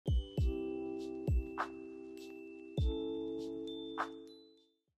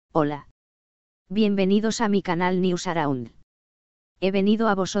Hola. Bienvenidos a mi canal News Around. He venido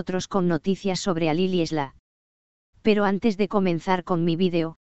a vosotros con noticias sobre Halil İbrahim. Pero antes de comenzar con mi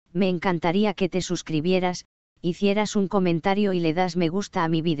vídeo, me encantaría que te suscribieras, hicieras un comentario y le das me gusta a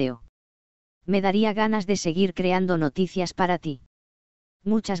mi vídeo. Me daría ganas de seguir creando noticias para ti.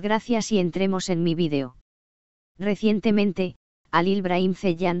 Muchas gracias y entremos en mi vídeo. Recientemente, Halil İbrahim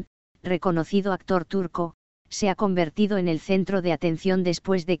Ceyhan, reconocido actor turco, se ha convertido en el centro de atención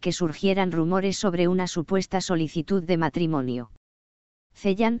después de que surgieran rumores sobre una supuesta solicitud de matrimonio.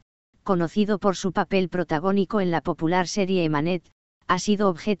 Ceyhan, conocido por su papel protagónico en la popular serie Emanet, ha sido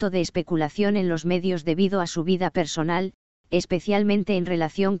objeto de especulación en los medios debido a su vida personal, especialmente en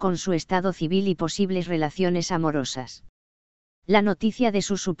relación con su estado civil y posibles relaciones amorosas. La noticia de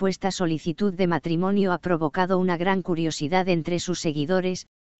su supuesta solicitud de matrimonio ha provocado una gran curiosidad entre sus seguidores,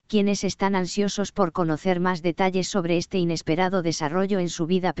 quienes están ansiosos por conocer más detalles sobre este inesperado desarrollo en su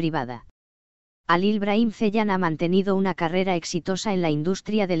vida privada. Halil İbrahim Ceyhan ha mantenido una carrera exitosa en la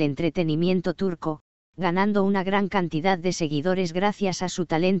industria del entretenimiento turco, ganando una gran cantidad de seguidores gracias a su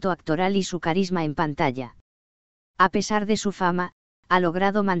talento actoral y su carisma en pantalla. A pesar de su fama, ha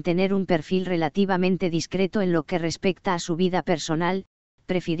logrado mantener un perfil relativamente discreto en lo que respecta a su vida personal,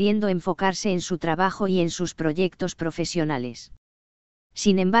 prefiriendo enfocarse en su trabajo y en sus proyectos profesionales.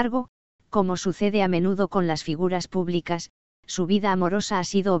 Sin embargo, como sucede a menudo con las figuras públicas, su vida amorosa ha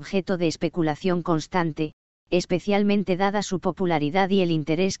sido objeto de especulación constante, especialmente dada su popularidad y el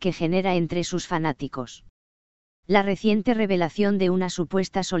interés que genera entre sus fanáticos. La reciente revelación de una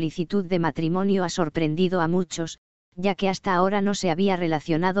supuesta solicitud de matrimonio ha sorprendido a muchos, ya que hasta ahora no se había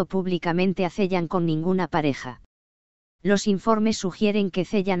relacionado públicamente a Ceyhan con ninguna pareja. Los informes sugieren que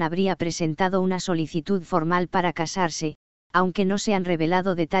Ceyhan habría presentado una solicitud formal para casarse, aunque no se han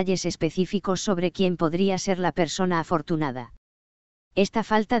revelado detalles específicos sobre quién podría ser la persona afortunada. Esta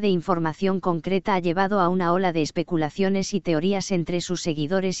falta de información concreta ha llevado a una ola de especulaciones y teorías entre sus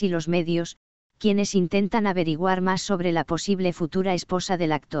seguidores y los medios, quienes intentan averiguar más sobre la posible futura esposa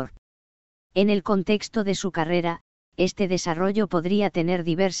del actor. En el contexto de su carrera, este desarrollo podría tener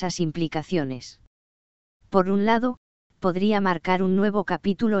diversas implicaciones. Por un lado, podría marcar un nuevo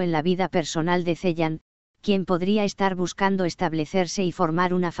capítulo en la vida personal de Ceyhan, quien podría estar buscando establecerse y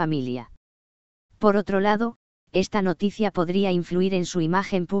formar una familia. Por otro lado, esta noticia podría influir en su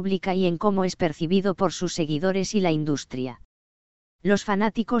imagen pública y en cómo es percibido por sus seguidores y la industria. Los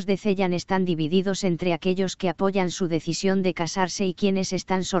fanáticos de Ceyhan están divididos entre aquellos que apoyan su decisión de casarse y quienes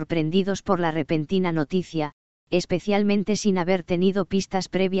están sorprendidos por la repentina noticia, especialmente sin haber tenido pistas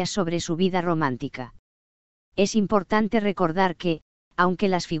previas sobre su vida romántica. Es importante recordar que, aunque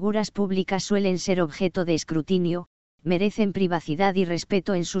las figuras públicas suelen ser objeto de escrutinio, merecen privacidad y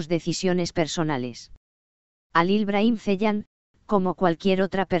respeto en sus decisiones personales. Halil İbrahim Ceyhan, como cualquier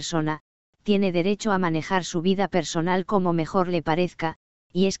otra persona, tiene derecho a manejar su vida personal como mejor le parezca,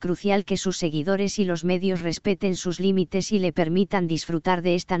 y es crucial que sus seguidores y los medios respeten sus límites y le permitan disfrutar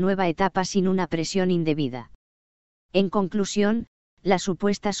de esta nueva etapa sin una presión indebida. En conclusión, la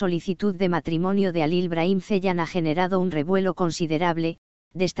supuesta solicitud de matrimonio de Halil İbrahim Ceyhan ha generado un revuelo considerable,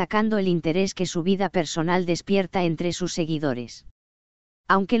 destacando el interés que su vida personal despierta entre sus seguidores.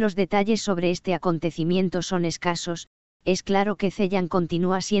 Aunque los detalles sobre este acontecimiento son escasos, es claro que Ceyhan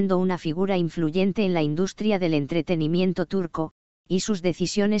continúa siendo una figura influyente en la industria del entretenimiento turco, y sus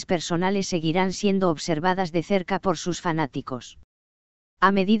decisiones personales seguirán siendo observadas de cerca por sus fanáticos.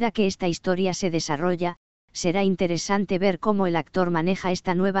 A medida que esta historia se desarrolla, será interesante ver cómo el actor maneja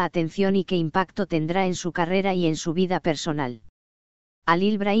esta nueva atención y qué impacto tendrá en su carrera y en su vida personal.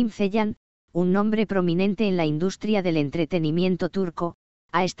 Halil İbrahim Ceyhan, un nombre prominente en la industria del entretenimiento turco,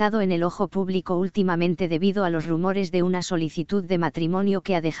 ha estado en el ojo público últimamente debido a los rumores de una solicitud de matrimonio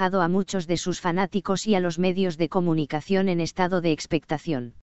que ha dejado a muchos de sus fanáticos y a los medios de comunicación en estado de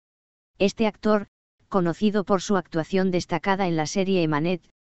expectación. Este actor, conocido por su actuación destacada en la serie Emanet,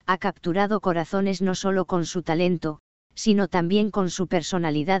 ha capturado corazones no solo con su talento, sino también con su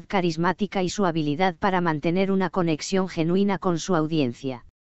personalidad carismática y su habilidad para mantener una conexión genuina con su audiencia.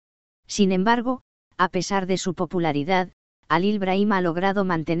 Sin embargo, a pesar de su popularidad, Halil İbrahim ha logrado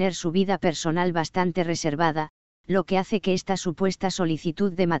mantener su vida personal bastante reservada, lo que hace que esta supuesta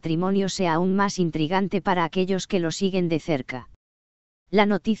solicitud de matrimonio sea aún más intrigante para aquellos que lo siguen de cerca. La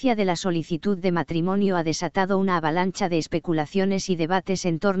noticia de la solicitud de matrimonio ha desatado una avalancha de especulaciones y debates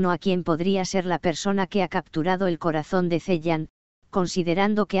en torno a quién podría ser la persona que ha capturado el corazón de Ceyhan,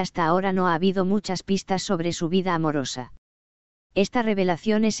 considerando que hasta ahora no ha habido muchas pistas sobre su vida amorosa. Esta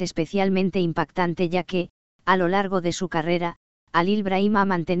revelación es especialmente impactante ya que, a lo largo de su carrera, Halil İbrahim ha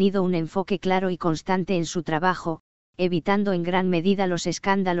mantenido un enfoque claro y constante en su trabajo, evitando en gran medida los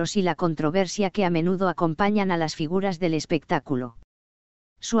escándalos y la controversia que a menudo acompañan a las figuras del espectáculo.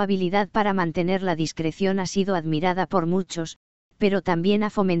 Su habilidad para mantener la discreción ha sido admirada por muchos, pero también ha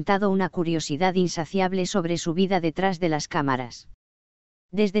fomentado una curiosidad insaciable sobre su vida detrás de las cámaras.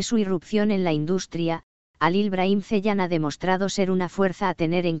 Desde su irrupción en la industria, Halil İbrahim Ceyhan ha demostrado ser una fuerza a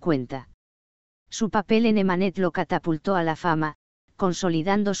tener en cuenta. Su papel en Emanet lo catapultó a la fama,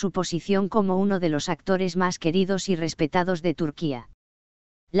 consolidando su posición como uno de los actores más queridos y respetados de Turquía.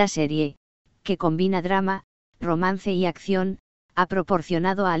 La serie, que combina drama, romance y acción, ha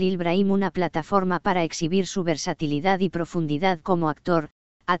proporcionado a Halil İbrahim una plataforma para exhibir su versatilidad y profundidad como actor,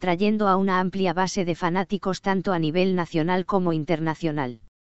 atrayendo a una amplia base de fanáticos tanto a nivel nacional como internacional.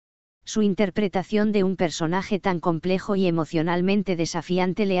 Su interpretación de un personaje tan complejo y emocionalmente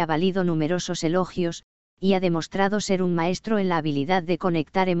desafiante le ha valido numerosos elogios, y ha demostrado ser un maestro en la habilidad de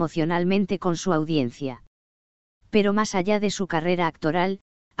conectar emocionalmente con su audiencia. Pero más allá de su carrera actoral,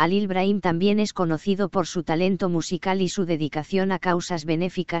 Halil İbrahim también es conocido por su talento musical y su dedicación a causas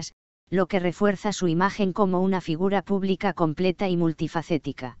benéficas, lo que refuerza su imagen como una figura pública completa y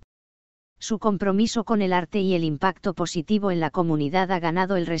multifacética. Su compromiso con el arte y el impacto positivo en la comunidad ha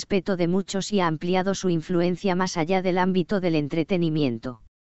ganado el respeto de muchos y ha ampliado su influencia más allá del ámbito del entretenimiento.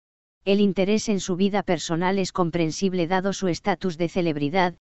 El interés en su vida personal es comprensible dado su estatus de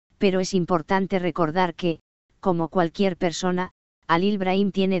celebridad, pero es importante recordar que, como cualquier persona, Halil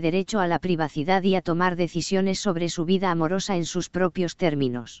İbrahim tiene derecho a la privacidad y a tomar decisiones sobre su vida amorosa en sus propios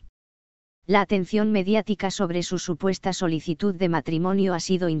términos. La atención mediática sobre su supuesta solicitud de matrimonio ha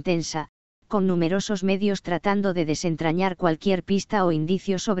sido intensa, con numerosos medios tratando de desentrañar cualquier pista o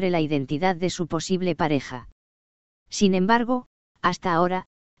indicio sobre la identidad de su posible pareja. Sin embargo, hasta ahora,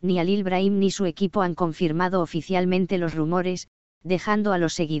 ni Halil İbrahim ni su equipo han confirmado oficialmente los rumores, dejando a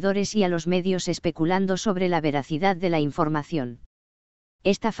los seguidores y a los medios especulando sobre la veracidad de la información.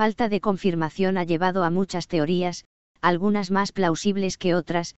 Esta falta de confirmación ha llevado a muchas teorías, algunas más plausibles que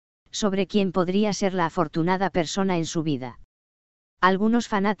otras, sobre quién podría ser la afortunada persona en su vida. Algunos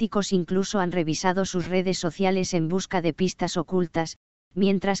fanáticos incluso han revisado sus redes sociales en busca de pistas ocultas,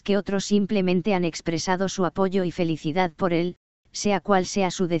 mientras que otros simplemente han expresado su apoyo y felicidad por él, sea cual sea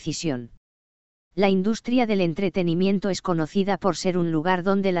su decisión. La industria del entretenimiento es conocida por ser un lugar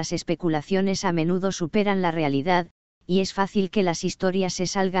donde las especulaciones a menudo superan la realidad, y es fácil que las historias se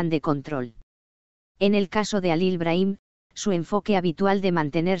salgan de control. En el caso de Halil İbrahim, su enfoque habitual de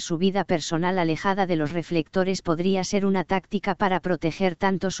mantener su vida personal alejada de los reflectores podría ser una táctica para proteger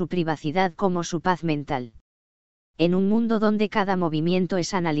tanto su privacidad como su paz mental. En un mundo donde cada movimiento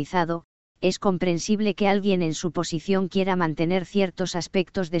es analizado, es comprensible que alguien en su posición quiera mantener ciertos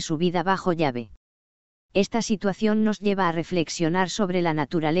aspectos de su vida bajo llave. Esta situación nos lleva a reflexionar sobre la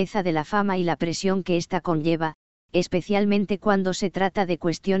naturaleza de la fama y la presión que ésta conlleva, especialmente cuando se trata de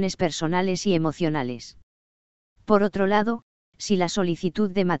cuestiones personales y emocionales. Por otro lado, si la solicitud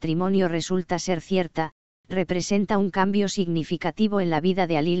de matrimonio resulta ser cierta, representa un cambio significativo en la vida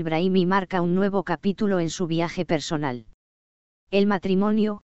de Halil İbrahim y marca un nuevo capítulo en su viaje personal. El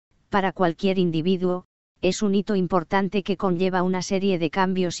matrimonio, para cualquier individuo, es un hito importante que conlleva una serie de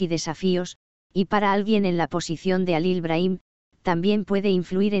cambios y desafíos, y para alguien en la posición de Halil İbrahim, también puede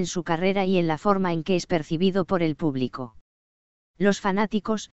influir en su carrera y en la forma en que es percibido por el público. Los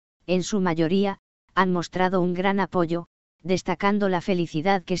fanáticos, en su mayoría, han mostrado un gran apoyo, destacando la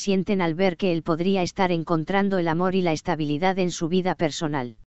felicidad que sienten al ver que él podría estar encontrando el amor y la estabilidad en su vida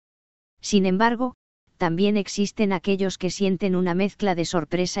personal. Sin embargo, también existen aquellos que sienten una mezcla de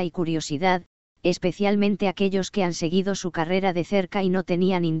sorpresa y curiosidad, especialmente aquellos que han seguido su carrera de cerca y no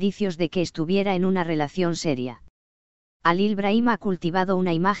tenían indicios de que estuviera en una relación seria. Halil İbrahim ha cultivado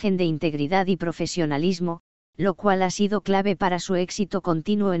una imagen de integridad y profesionalismo, lo cual ha sido clave para su éxito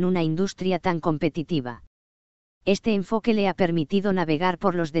continuo en una industria tan competitiva. Este enfoque le ha permitido navegar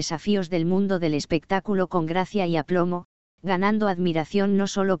por los desafíos del mundo del espectáculo con gracia y aplomo, ganando admiración no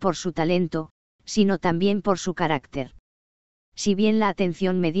solo por su talento, sino también por su carácter. Si bien la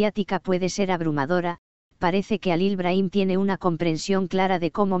atención mediática puede ser abrumadora, parece que Halil İbrahim tiene una comprensión clara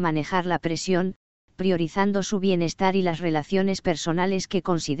de cómo manejar la presión, priorizando su bienestar y las relaciones personales que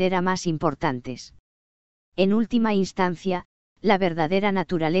considera más importantes. En última instancia, la verdadera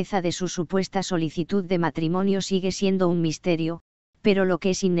naturaleza de su supuesta solicitud de matrimonio sigue siendo un misterio, pero lo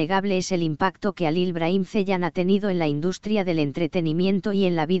que es innegable es el impacto que Halil İbrahim Ceyhan ha tenido en la industria del entretenimiento y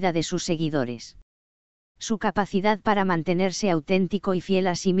en la vida de sus seguidores. Su capacidad para mantenerse auténtico y fiel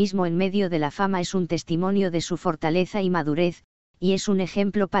a sí mismo en medio de la fama es un testimonio de su fortaleza y madurez, y es un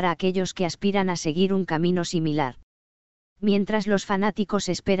ejemplo para aquellos que aspiran a seguir un camino similar. Mientras los fanáticos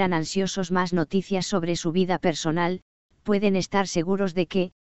esperan ansiosos más noticias sobre su vida personal, pueden estar seguros de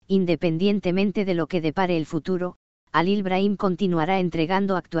que, independientemente de lo que depare el futuro, Halil İbrahim continuará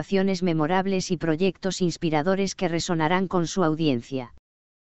entregando actuaciones memorables y proyectos inspiradores que resonarán con su audiencia.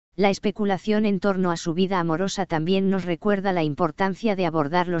 La especulación en torno a su vida amorosa también nos recuerda la importancia de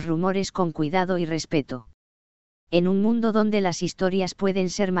abordar los rumores con cuidado y respeto. En un mundo donde las historias pueden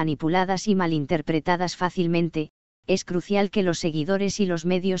ser manipuladas y malinterpretadas fácilmente, es crucial que los seguidores y los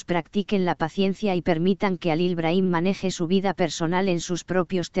medios practiquen la paciencia y permitan que Halil İbrahim maneje su vida personal en sus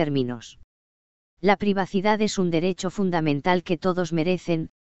propios términos. La privacidad es un derecho fundamental que todos merecen,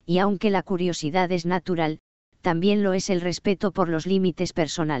 y aunque la curiosidad es natural, también lo es el respeto por los límites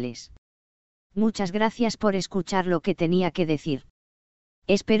personales. Muchas gracias por escuchar lo que tenía que decir.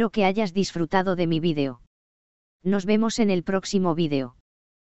 Espero que hayas disfrutado de mi vídeo. Nos vemos en el próximo vídeo.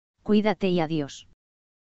 Cuídate y adiós.